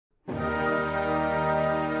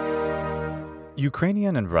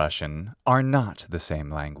Ukrainian and Russian are not the same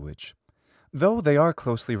language, though they are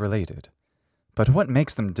closely related. But what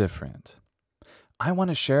makes them different? I want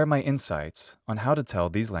to share my insights on how to tell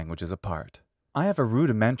these languages apart. I have a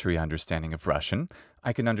rudimentary understanding of Russian.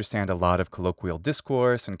 I can understand a lot of colloquial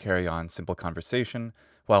discourse and carry on simple conversation,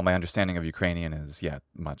 while my understanding of Ukrainian is yet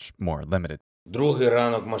much more limited. Другий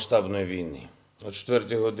ранок масштабної війни. О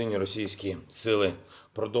 4-й годині російські сили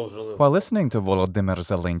продовжили... While listening to Volodymyr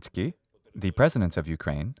Zelensky, the president of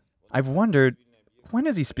Ukraine, I've wondered, when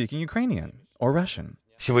is he speaking Ukrainian or Russian?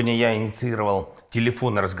 Сегодня я инициировал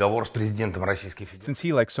телефонный разговор с президентом Российской Федерации. Since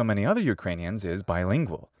he, like so many other Ukrainians, is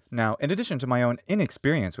bilingual. Now, in addition to my own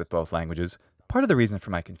inexperience with both languages, part of the reason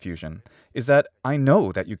for my confusion is that I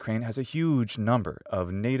know that Ukraine has a huge number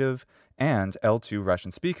of native and L2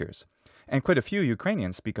 Russian speakers, and quite a few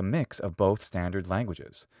Ukrainians speak a mix of both standard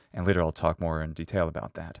languages, and later I'll talk more in detail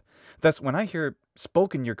about that. Thus, when I hear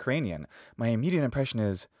spoken Ukrainian, my immediate impression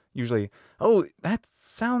is usually, oh, that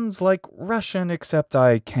sounds like Russian, except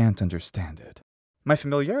I can't understand it. My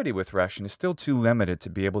familiarity with Russian is still too limited to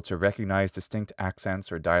be able to recognize distinct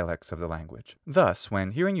accents or dialects of the language. Thus,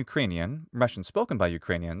 when hearing Ukrainian, Russian spoken by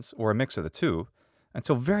Ukrainians, or a mix of the two,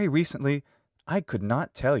 until very recently, I could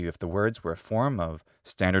not tell you if the words were a form of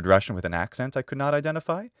standard Russian with an accent I could not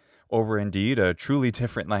identify, or were indeed a truly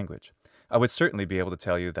different language. I would certainly be able to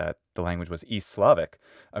tell you that the language was East Slavic,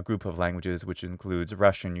 a group of languages which includes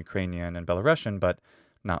Russian, Ukrainian, and Belarusian, but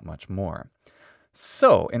not much more.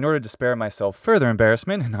 So, in order to spare myself further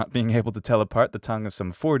embarrassment in not being able to tell apart the tongue of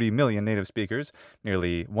some 40 million native speakers,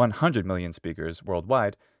 nearly 100 million speakers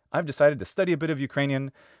worldwide, I've decided to study a bit of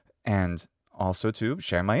Ukrainian and also to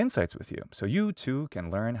share my insights with you, so you too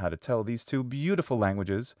can learn how to tell these two beautiful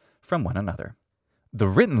languages from one another. The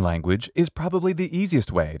written language is probably the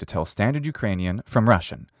easiest way to tell standard Ukrainian from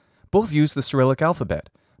Russian. Both use the Cyrillic alphabet,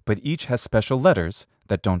 but each has special letters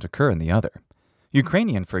that don't occur in the other.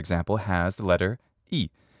 Ukrainian, for example, has the letter I,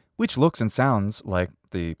 which looks and sounds like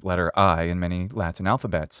the letter I in many Latin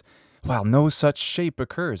alphabets, while no such shape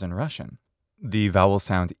occurs in Russian. The vowel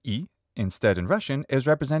sound I, instead in Russian, is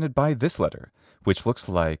represented by this letter, which looks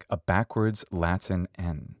like a backwards Latin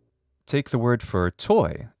N. Take the word for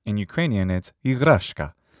toy. In Ukrainian, it's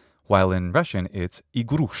igrashka, while in Russian, it's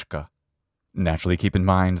igrushka. Naturally, keep in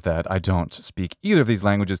mind that I don't speak either of these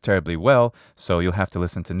languages terribly well, so you'll have to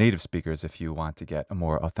listen to native speakers if you want to get a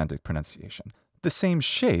more authentic pronunciation. The same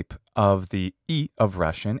shape of the I of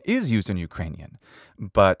Russian is used in Ukrainian,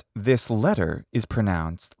 but this letter is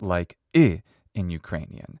pronounced like I in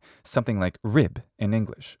Ukrainian, something like rib in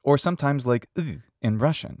English, or sometimes like in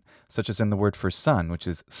Russian, such as in the word for sun, which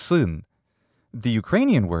is syn. The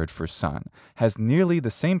Ukrainian word for sun has nearly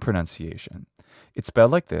the same pronunciation. It's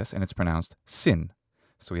spelled like this, and it's pronounced sin.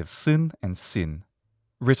 So we have sin and sin.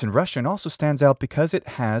 Written Russian also stands out because it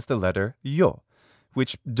has the letter yo,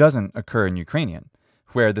 which doesn't occur in Ukrainian,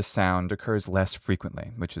 where the sound occurs less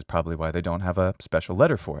frequently, which is probably why they don't have a special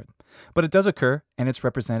letter for it. But it does occur, and it's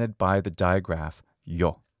represented by the digraph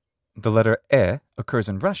yo. The letter e occurs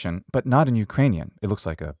in Russian, but not in Ukrainian. It looks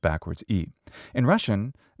like a backwards e. In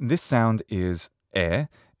Russian, this sound is e.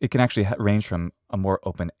 It can actually range from a more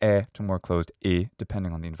open e to a more closed e,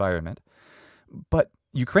 depending on the environment. But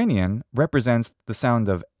Ukrainian represents the sound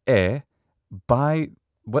of e by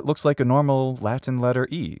what looks like a normal Latin letter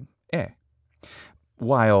e, e.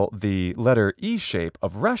 While the letter e shape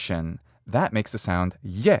of Russian, that makes the sound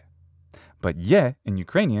ye. But ye in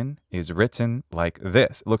Ukrainian is written like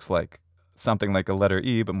this. It looks like something like a letter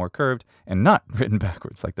e, but more curved, and not written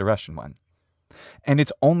backwards like the Russian one. And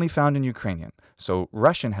it's only found in Ukrainian. So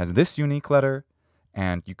Russian has this unique letter,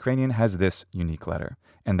 and Ukrainian has this unique letter.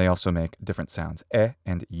 And they also make different sounds, e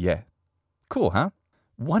and ye. Cool, huh?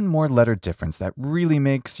 One more letter difference that really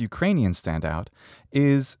makes Ukrainian stand out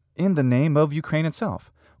is in the name of Ukraine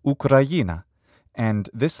itself, Ukraina. And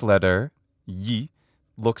this letter, y,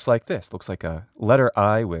 looks like this. Looks like a letter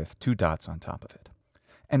I with two dots on top of it.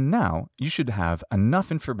 And now you should have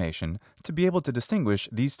enough information to be able to distinguish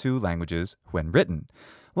these two languages when written.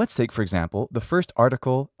 Let's take, for example, the first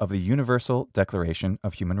article of the Universal Declaration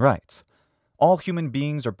of Human Rights. All human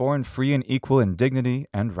beings are born free and equal in dignity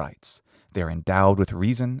and rights. They are endowed with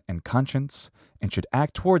reason and conscience and should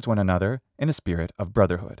act towards one another in a spirit of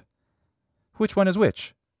brotherhood. Which one is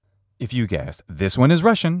which? If you guessed this one is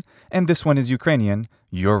Russian and this one is Ukrainian,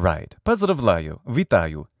 you're right. Поздравляю,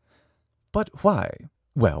 вітаю. But why?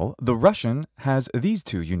 Well, the Russian has these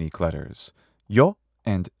two unique letters, yo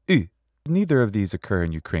and y. Neither of these occur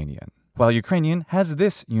in Ukrainian, while Ukrainian has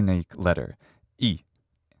this unique letter, I,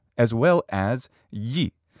 as well as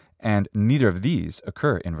y, and neither of these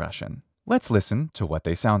occur in Russian. Let's listen to what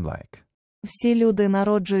they sound like. Всі люди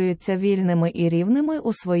народжуються вільними і рівними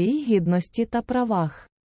у своїй гідності та правах.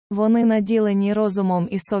 Вони наділені розумом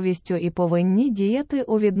і совістю і повинні діяти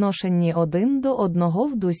у відношенні один до одного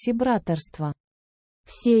в дусі братерства.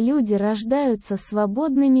 Все люди рождаются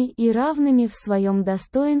свободными и равными в своем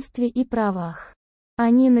достоинстве и правах.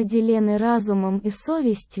 Они наделены разумом и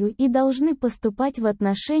совестью и должны поступать в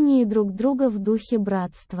отношении друг друга в духе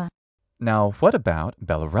братства. Now, what about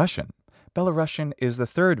Belarusian? Belarusian is the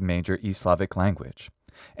third major East Slavic language,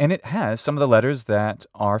 and it has some of the letters that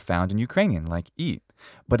are found in Ukrainian, like E,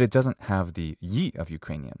 but it doesn't have the Y of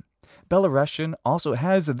Ukrainian. Belarusian also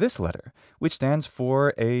has this letter, which stands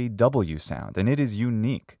for a W sound, and it is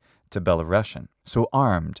unique to Belarusian. So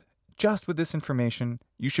armed just with this information,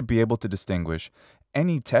 you should be able to distinguish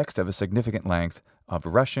any text of a significant length of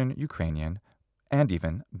Russian, Ukrainian, and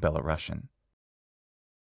even Belarusian.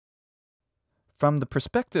 From the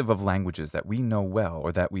perspective of languages that we know well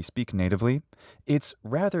or that we speak natively, it's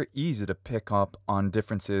rather easy to pick up on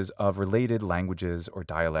differences of related languages or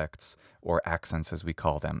dialects or accents as we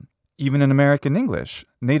call them. Even in American English,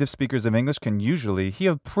 native speakers of English can usually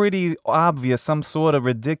hear pretty obvious, some sort of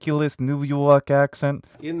ridiculous New York accent.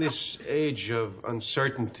 In this age of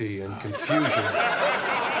uncertainty and confusion,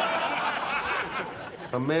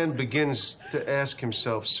 a man begins to ask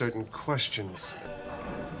himself certain questions.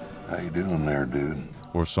 How you doing there, dude?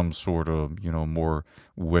 Or some sort of, more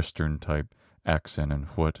Western type accent and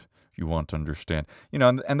what you want to understand.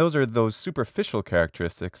 And those are those superficial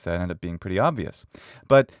characteristics that end up being pretty obvious.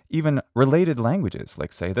 But even related languages,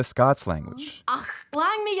 like say the Scots language. Ach,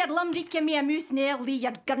 lang me your lumrieke me a moose nail lee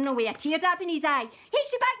your gun away a tear dab in his eye. Hey,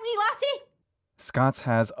 she back wee lassie! Scots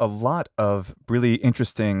has a lot of really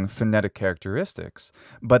interesting phonetic characteristics,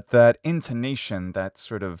 but that intonation, that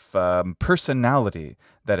sort of personality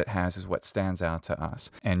that it has is what stands out to us.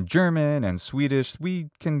 And German and Swedish, we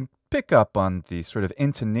can pick up on the sort of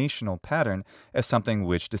intonational pattern as something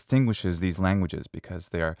which distinguishes these languages because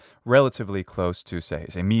they are relatively close to, say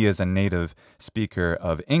me as a native speaker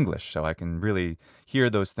of English, so I can really hear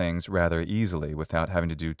those things rather easily without having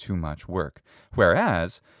to do too much work.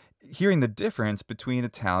 Whereas hearing the difference between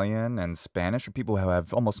Italian and Spanish for people who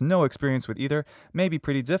have almost no experience with either may be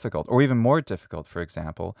pretty difficult, or even more difficult, for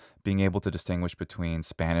example, being able to distinguish between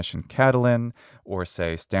Spanish and Catalan, or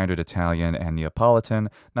say Standard Italian and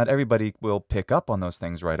Neapolitan. Not everybody will pick up on those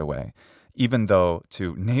things right away, even though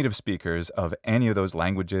to native speakers of any of those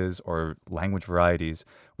languages or language varieties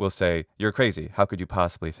will say, "You're crazy, how could you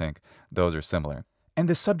possibly think those are similar?" And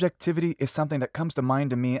this subjectivity is something that comes to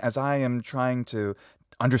mind to me as I am trying to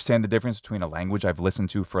understand the difference between a language I've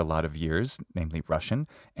listened to for a lot of years, namely Russian,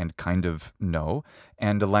 and kind of know,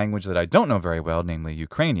 and a language that I don't know very well, namely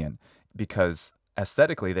Ukrainian, because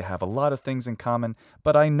aesthetically they have a lot of things in common,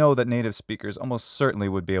 but I know that native speakers almost certainly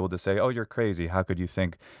would be able to say, "Oh, you're crazy, how could you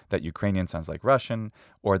think that Ukrainian sounds like Russian,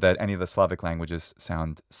 or that any of the Slavic languages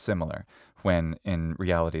sound similar," when in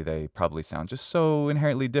reality they probably sound just so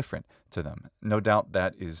inherently different to them. No doubt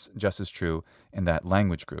that is just as true in that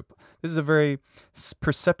language group. This is a very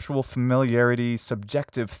perceptual familiarity,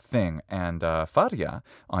 subjective thing, and Faria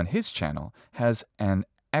on his channel has an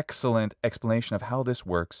excellent explanation of how this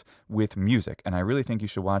works with music, and I really think you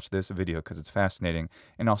should watch this video because it's fascinating,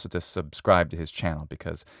 and also to subscribe to his channel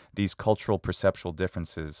because these cultural perceptual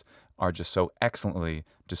differences are just so excellently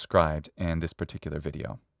described in this particular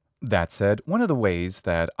video. That said, one of the ways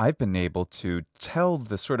that I've been able to tell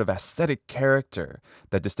the sort of aesthetic character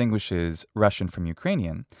that distinguishes Russian from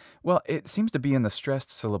Ukrainian, well, it seems to be in the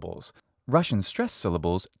stressed syllables. Russian stressed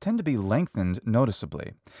syllables tend to be lengthened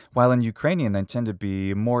noticeably, while in Ukrainian they tend to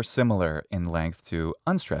be more similar in length to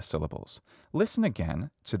unstressed syllables. Listen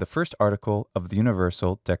again to the first article of the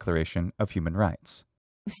Universal Declaration of Human Rights.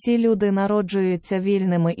 Всі люди народжуються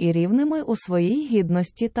вільними і рівними у своїй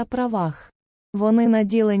гідності та правах. Вони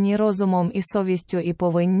наділені розумом і совістю і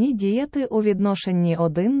повинні діяти у відношенні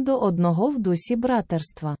один до одного в дусі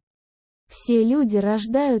братерства. Все люди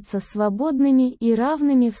рождаются свободными и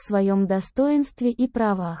равными в своем достоинстве и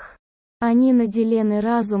правах. Они наделены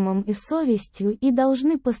разумом и совестью и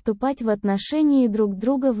должны поступать в отношении друг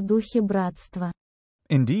друга в духе братства.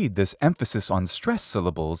 Indeed, this emphasis on stressed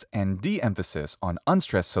syllables and de-emphasis on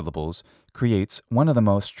unstressed syllables creates one of the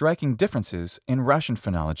most striking differences in Russian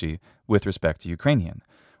phonology with respect to Ukrainian.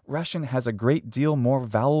 Russian has a great deal more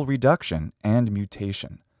vowel reduction and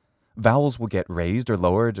mutation. Vowels will get raised or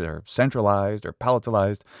lowered or centralized or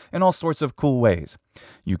palatalized in all sorts of cool ways.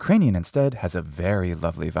 Ukrainian instead has a very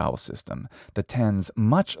lovely vowel system that tends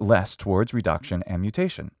much less towards reduction and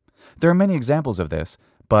mutation. There are many examples of this,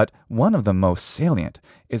 but one of the most salient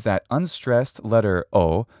is that unstressed letter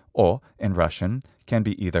O in Russian, can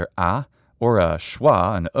be either A or a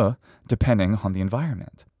schwa, an depending on the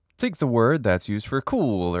environment. Take the word that's used for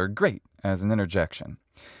cool or great as an interjection.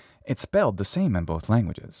 It's spelled the same in both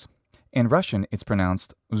languages. In Russian, it's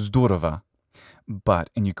pronounced zdorova, but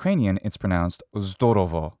in Ukrainian, it's pronounced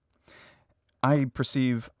zdorovo. I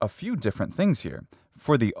perceive a few different things here.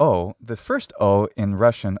 For the O, the first O in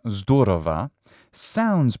Russian, zdorova,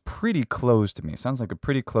 sounds pretty close to me. Sounds like a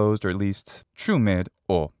pretty closed, or at least true mid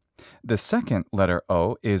O. The second letter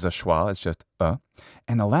O is a schwa, it's just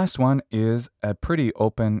and the last one is a pretty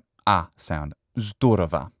open A sound,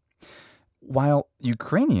 zdorova. While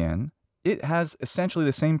Ukrainian, it has essentially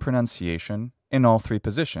the same pronunciation in all three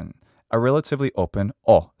positions, a relatively open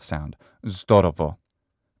O sound, zdorovo.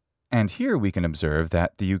 And here we can observe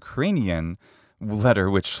that the Ukrainian letter,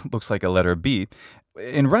 which looks like a letter B,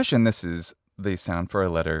 in Russian this is the sound for a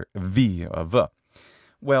letter V, or V.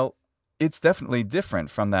 Well, it's definitely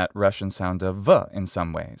different from that Russian sound of V in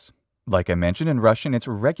some ways. Like I mentioned, in Russian, it's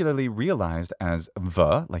regularly realized as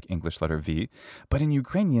V, like English letter V, but in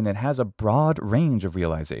Ukrainian, it has a broad range of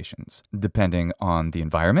realizations, depending on the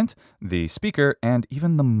environment, the speaker, and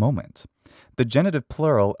even the moment. The genitive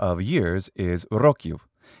plural of years is rokів,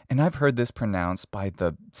 and I've heard this pronounced by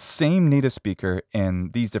the same native speaker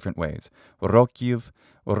in these different ways. Rokів,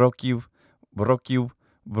 rokів, rokів,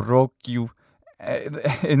 rokів,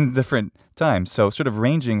 in different times. So sort of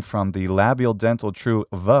ranging from the labial dental true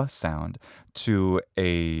V sound to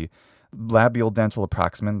a labial dental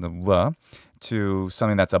approximant, the W, to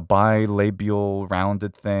something that's a bilabial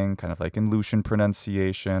rounded thing, kind of like in Lucian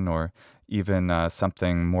pronunciation, or even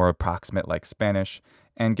something more approximate like Spanish,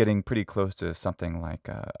 and getting pretty close to something like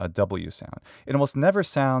a W sound. It almost never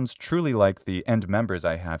sounds truly like the end members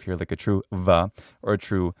I have here, like a true V or a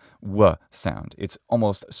true W sound. It's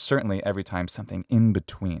almost certainly every time something in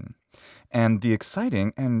between. And the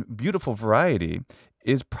exciting and beautiful variety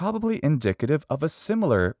is probably indicative of a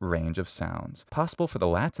similar range of sounds, possible for the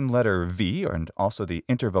Latin letter V and also the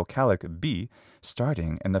intervocalic B,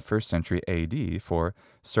 starting in the 1st century AD for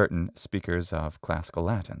certain speakers of classical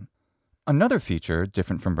Latin. Another feature,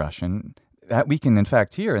 different from Russian, that we can in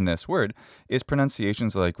fact hear in this word is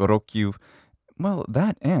pronunciations like rokів. Well,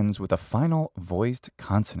 that ends with a final voiced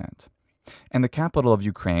consonant. And the capital of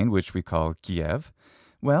Ukraine, which we call Kiev,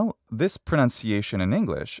 well, this pronunciation in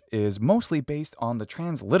English is mostly based on the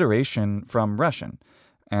transliteration from Russian.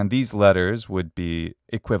 And these letters would be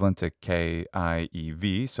equivalent to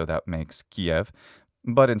K-I-E-V, so that makes Kiev.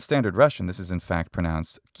 But in standard Russian, this is in fact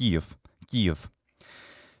pronounced Kiev, Kiev.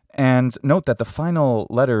 And note that the final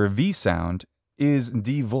letter V sound is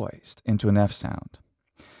devoiced into an F sound.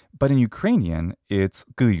 But in Ukrainian, it's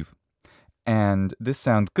Kyiv. And this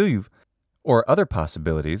sound Kyiv, or other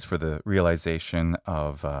possibilities for the realization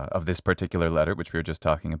of this particular letter, which we were just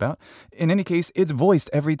talking about, in any case, it's voiced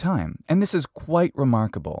every time. And this is quite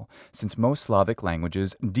remarkable, since most Slavic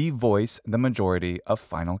languages devoice the majority of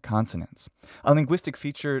final consonants, a linguistic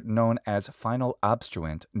feature known as final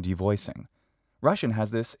obstruent devoicing. Russian has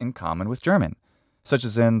this in common with German, such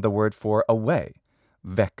as in the word for away,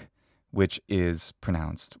 weg, which is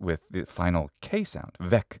pronounced with the final K sound,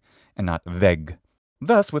 weg, and not weg.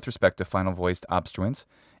 Thus, with respect to final voiced obstruents,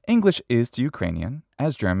 English is to Ukrainian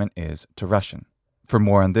as German is to Russian. For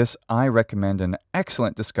more on this, I recommend an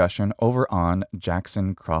excellent discussion over on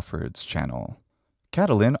Jackson Crawford's channel.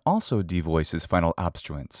 Catalan also devoices final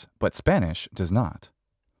obstruents, but Spanish does not.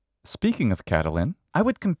 Speaking of Catalan, I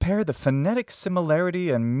would compare the phonetic similarity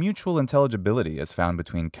and mutual intelligibility as found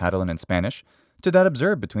between Catalan and Spanish to that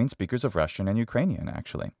observed between speakers of Russian and Ukrainian,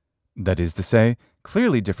 actually. That is to say,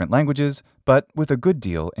 clearly different languages, but with a good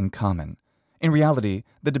deal in common. In reality,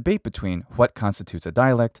 the debate between what constitutes a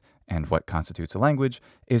dialect and what constitutes a language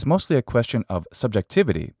is mostly a question of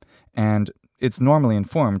subjectivity, and it's normally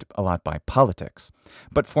informed a lot by politics.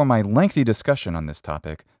 But for my lengthy discussion on this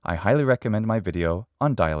topic, I highly recommend my video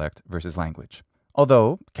on dialect versus language.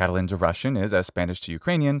 Although Catalan to Russian is as Spanish to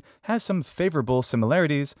Ukrainian has some favorable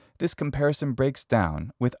similarities, this comparison breaks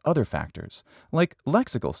down with other factors, like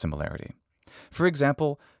lexical similarity. For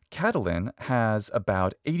example, Catalan has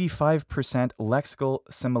about 85% lexical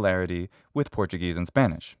similarity with Portuguese and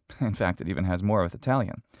Spanish. In fact, it even has more with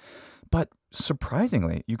Italian. But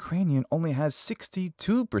surprisingly, Ukrainian only has 62%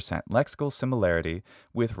 lexical similarity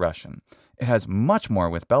with Russian. It has much more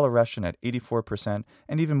with Belarusian at 84%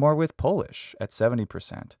 and even more with Polish at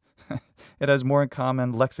 70%. It has more in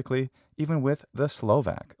common lexically even with the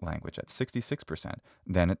Slovak language at 66%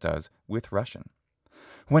 than it does with Russian.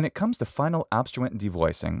 When it comes to final obstruent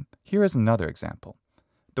devoicing, here is another example.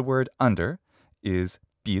 The word under is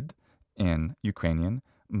pid in Ukrainian,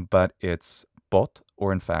 but it's pot,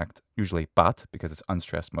 or in fact usually pat because it's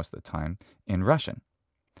unstressed most of the time, in Russian.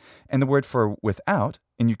 And the word for without,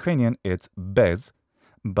 in Ukrainian it's bez,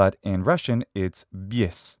 but in Russian it's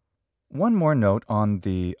bies. One more note on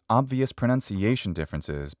the obvious pronunciation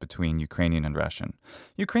differences between Ukrainian and Russian.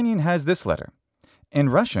 Ukrainian has this letter.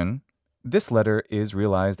 In Russian, this letter is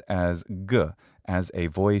realized as g, as a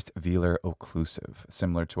voiced velar occlusive,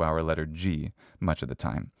 similar to our letter G much of the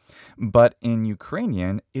time. But in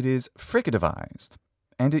Ukrainian, it is fricativized,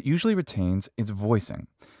 and it usually retains its voicing.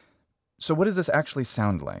 So what does this actually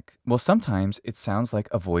sound like? Well, sometimes it sounds like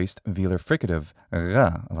a voiced velar fricative, ra,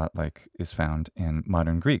 a lot like is found in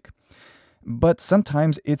modern Greek. But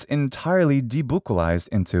sometimes it's entirely debuccalized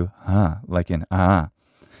into ha, like in ah,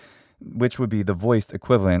 which would be the voiced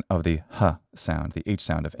equivalent of the h sound, the H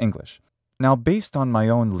sound of English. Now, based on my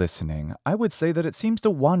own listening, I would say that it seems to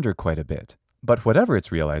wander quite a bit. But whatever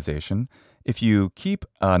its realization, if you keep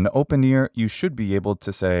an open ear, you should be able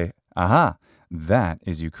to say, aha, that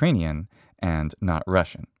is Ukrainian and not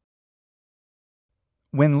Russian.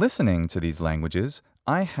 When listening to these languages,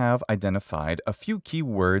 I have identified a few key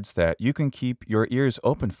words that you can keep your ears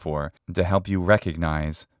open for to help you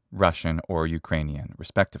recognize Russian or Ukrainian,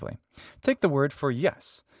 respectively. Take the word for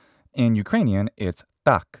yes. In Ukrainian, it's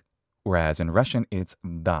tak, whereas in Russian, it's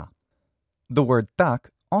da. The word tak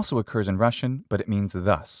also occurs in Russian, but it means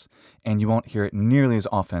thus, and you won't hear it nearly as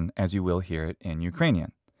often as you will hear it in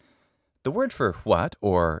Ukrainian. The word for what,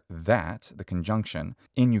 or that, the conjunction,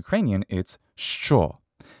 in Ukrainian, it's що,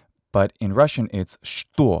 but in Russian, it's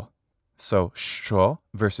что. So що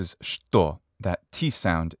versus что. That T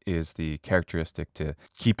sound is the characteristic to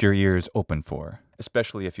keep your ears open for,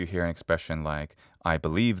 especially if you hear an expression like, I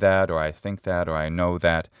believe that, or I think that, or I know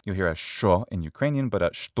that. You'll hear a що in Ukrainian, but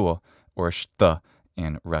a что or что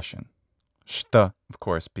in Russian. Что, of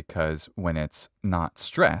course, because when it's not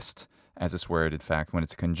stressed, as this word, in fact, when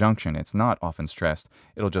it's a conjunction, it's not often stressed,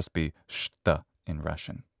 it'll just be что in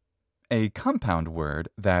Russian. A compound word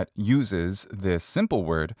that uses this simple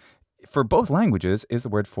word for both languages is the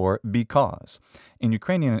word for because. In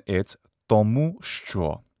Ukrainian, it's тому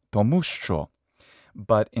що.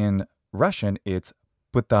 But in Russian, it's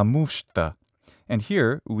потому что. And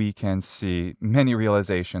here we can see many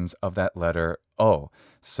realizations of that letter O.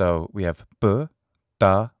 So we have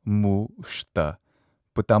потому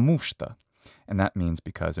что. And that means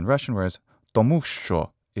because in Russian, whereas тому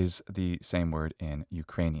що is the same word in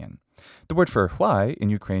Ukrainian. The word for why in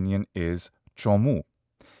Ukrainian is чому.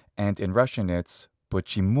 And in Russian, it's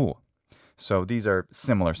почему. So these are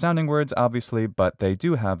similar sounding words, obviously, but they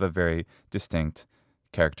do have a very distinct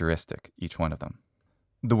characteristic, each one of them.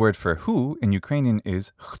 The word for who in Ukrainian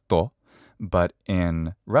is хто, but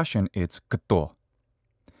in Russian, it's кто.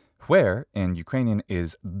 Where in Ukrainian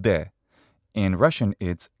is де. In Russian,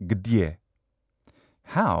 it's где.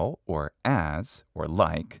 How, or as, or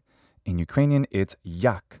like, in Ukrainian, it's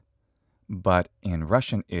як, but in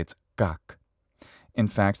Russian, it's как. In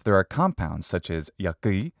fact, there are compounds such as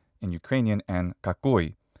який in Ukrainian and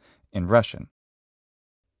какой in Russian.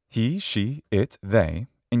 He, she, it, they.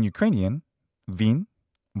 In Ukrainian, він,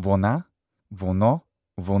 вона, воно,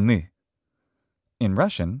 вони. In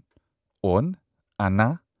Russian, он,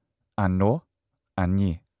 она, оно,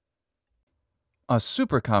 они. A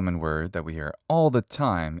super common word that we hear all the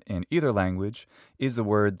time in either language is the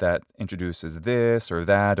word that introduces this or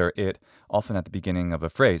that or it, often at the beginning of a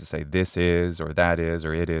phrase to say this is or that is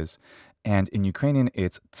or it is. And in Ukrainian,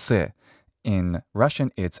 it's це. In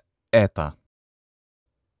Russian, it's это.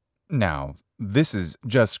 Now, this is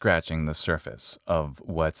just scratching the surface of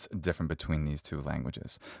what's different between these two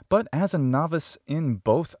languages. But as a novice in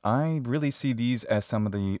both, I really see these as some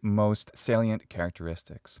of the most salient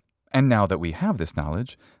characteristics. And now that we have this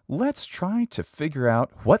knowledge, let's try to figure out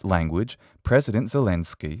what language President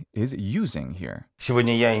Zelensky is using here.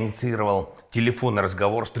 Сегодня я инициировал телефонный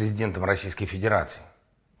разговор с президентом Российской Федерации.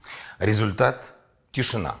 Результат –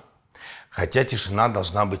 тишина. Хотя тишина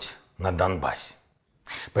должна быть на Донбассе.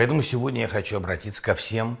 Поэтому сегодня я хочу обратиться ко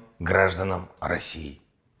всем гражданам России.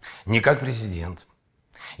 Не как президент.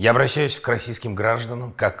 Я обращаюсь к российским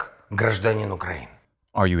гражданам как гражданин Украины.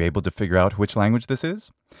 Are you able to figure out which language this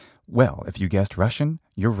is? Well, if you guessed Russian,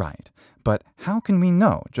 you're right. But how can we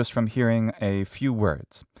know just from hearing a few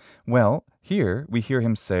words? Well, here we hear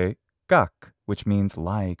him say как, which means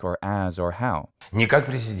like or as or how. Не как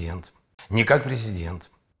президент. Не как президент.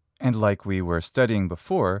 And like we were studying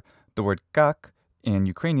before, the word как in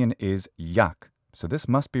Ukrainian is як. So this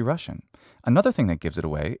must be Russian. Another thing that gives it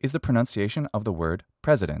away is the pronunciation of the word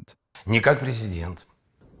president. Не как президент.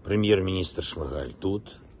 Прем'єр-міністр Шмигаль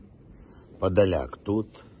тут, Подоляк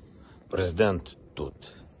тут, президент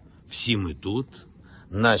тут. Всі ми тут,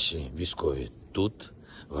 Наші військові тут,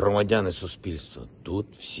 громадяни суспільства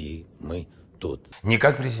тут, всі ми тут. Не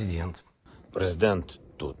как президент. Президент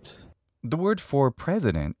тут. The word for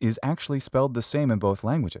president is actually spelled the same in both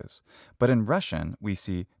languages, but in Russian we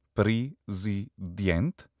see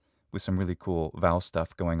президент with some really cool vowel stuff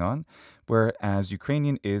going on, whereas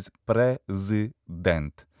Ukrainian is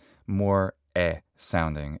prezident, more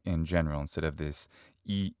sounding in general. Instead of this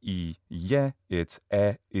ye, it's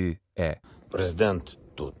e. Президент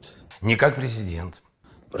тут. Не как президент.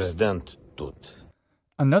 Президент тут.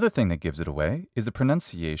 Another thing that gives it away is the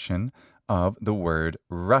pronunciation of the word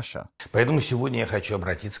Russia. Поэтому сегодня я хочу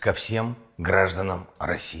обратиться ко всем гражданам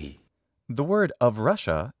России. The word of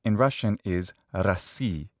Russia in Russian is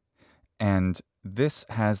Россия, and this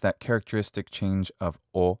has that characteristic change of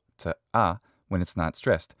o to a when it's not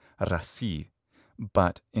stressed, Россия.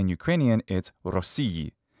 But in Ukrainian, it's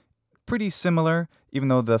Россия. Pretty similar, even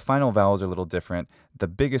though the final vowels are a little different. The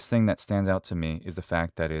biggest thing that stands out to me is the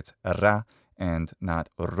fact that it's ra and not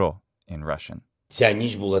ro in Russian. Ця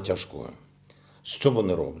ніч була тяжкою. Що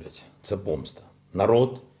вони роблять? Це помста.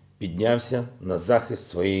 Народ піднявся на захист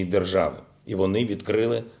своєї держави, і вони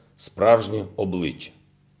відкрили справжнє обличчя.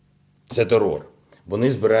 Це терор.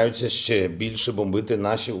 Вони збираються ще більше бомбити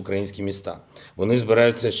наші українські міста. Вони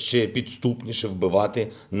збираються ще підступніше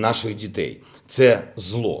вбивати наших дітей. Це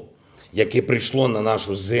зло, яке прийшло на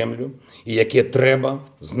нашу землю і яке треба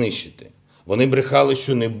знищити. Вони брехали,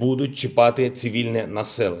 що не будуть чіпати цивільне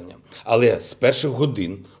населення. Але з перших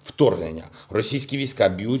годин вторгнення російські війська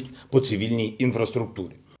б'ють по цивільній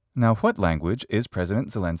інфраструктурі. Now, what language is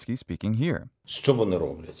President Zelensky speaking here? Що вони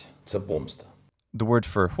роблять? Це помста. The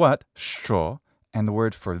word for what, що, and the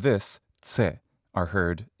word for this, це, are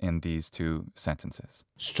heard in these two sentences.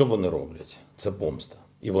 Що вони роблять? Це помста.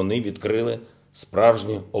 І вони відкрили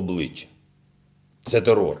справжнє обличчя. Це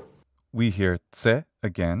терор. We hear це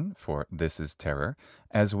again for this is terror,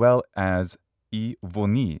 as well as і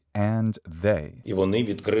вони and they. І вони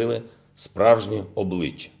відкрили справжнє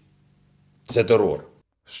обличчя. Це терор.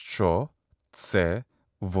 Що, це,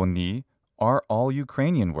 вони are all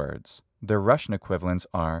Ukrainian words. Their Russian equivalents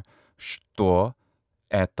are що,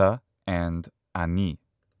 это, and они.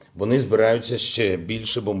 Вони збираються ще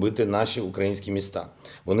більше бомбити наші українські міста.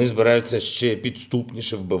 Вони збираються ще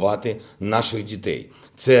підступніше вбивати наших дітей.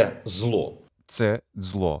 Це зло. Це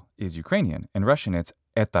зло is Ukrainian. In Russian, it's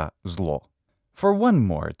это зло. For one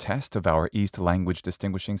more test of our East language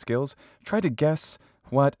distinguishing skills, try to guess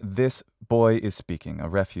what this boy is speaking, a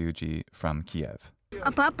refugee from Kiev.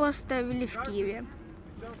 А папу оставили в Киеве.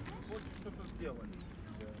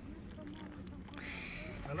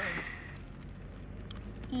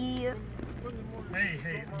 И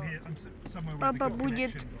папа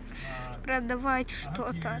будет продавать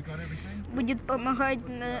что-то, будет помогать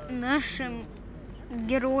нашим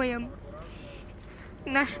героям,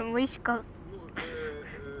 нашим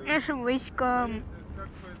войскам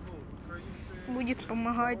будет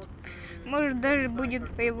помогать, может даже будет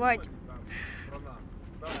воевать.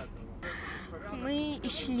 Мы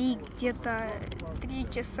шли где-то 3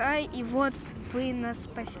 часа, и вот вы нас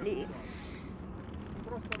спасли.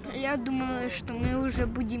 Я думала, что мы уже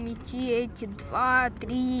будем идти эти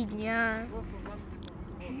 2-3 дня.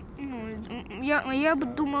 Я бы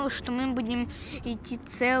думала, что мы будем идти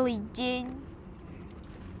целый день.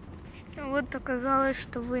 Вот оказалось,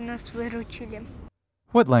 что вы нас выручили.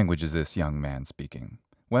 What language is this young man speaking?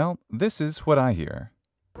 Well, this is what I hear.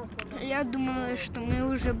 Я думала, что мы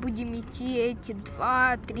уже будем идти эти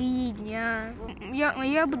 2-3 дня.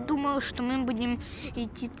 Я бы думала, что мы будем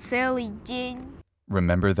идти целый день.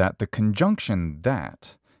 Remember that the conjunction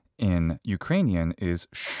that in Ukrainian is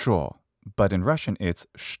що, but in Russian it's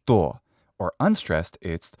что, or unstressed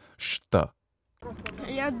it's что.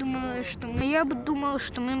 Я бы думала,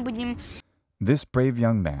 что мы будем... This brave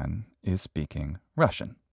young man is speaking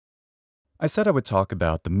Russian. I said I would talk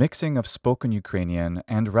about the mixing of spoken Ukrainian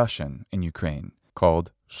and Russian in Ukraine,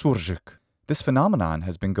 called surjik. This phenomenon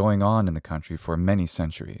has been going on in the country for many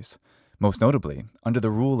centuries. Most notably, under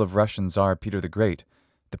the rule of Russian Tsar Peter the Great,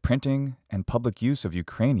 the printing and public use of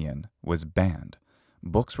Ukrainian was banned.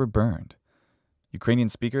 Books were burned. Ukrainian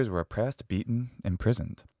speakers were oppressed, beaten,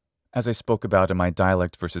 imprisoned. As I spoke about in my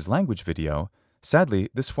dialect versus language video, sadly,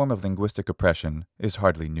 this form of linguistic oppression is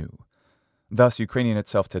hardly new. Thus, Ukrainian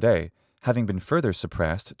itself today, having been further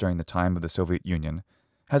suppressed during the time of the Soviet Union,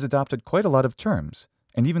 has adopted quite a lot of terms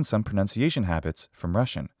and even some pronunciation habits from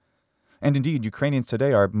Russian. And indeed, Ukrainians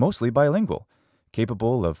today are mostly bilingual,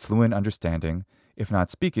 capable of fluent understanding, if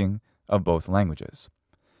not speaking, of both languages.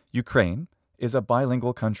 Ukraine is a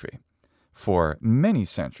bilingual country. For many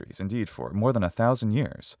centuries, indeed for more than 1,000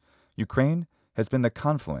 years, Ukraine has been the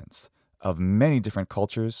confluence of many different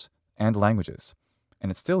cultures and languages,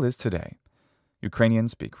 and it still is today.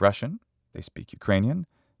 Ukrainians speak Russian, they speak Ukrainian,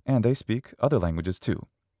 and they speak other languages too.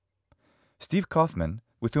 Steve Kaufman,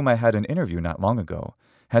 with whom I had an interview not long ago,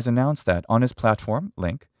 has announced that on his platform,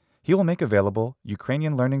 Link, he will make available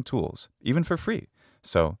Ukrainian learning tools, even for free,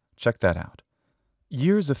 so check that out.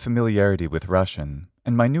 Years of familiarity with Russian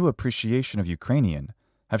and my new appreciation of Ukrainian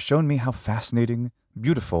have shown me how fascinating,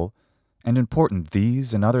 beautiful, and important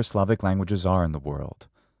these and other Slavic languages are in the world.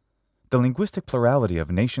 The linguistic plurality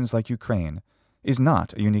of nations like Ukraine is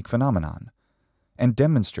not a unique phenomenon, and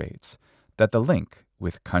demonstrates that the link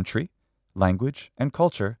with country, language, and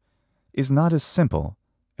culture is not as simple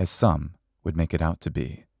as some would make it out to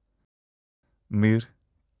be. Мир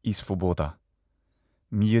и свобода.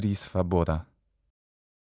 Мир и свобода.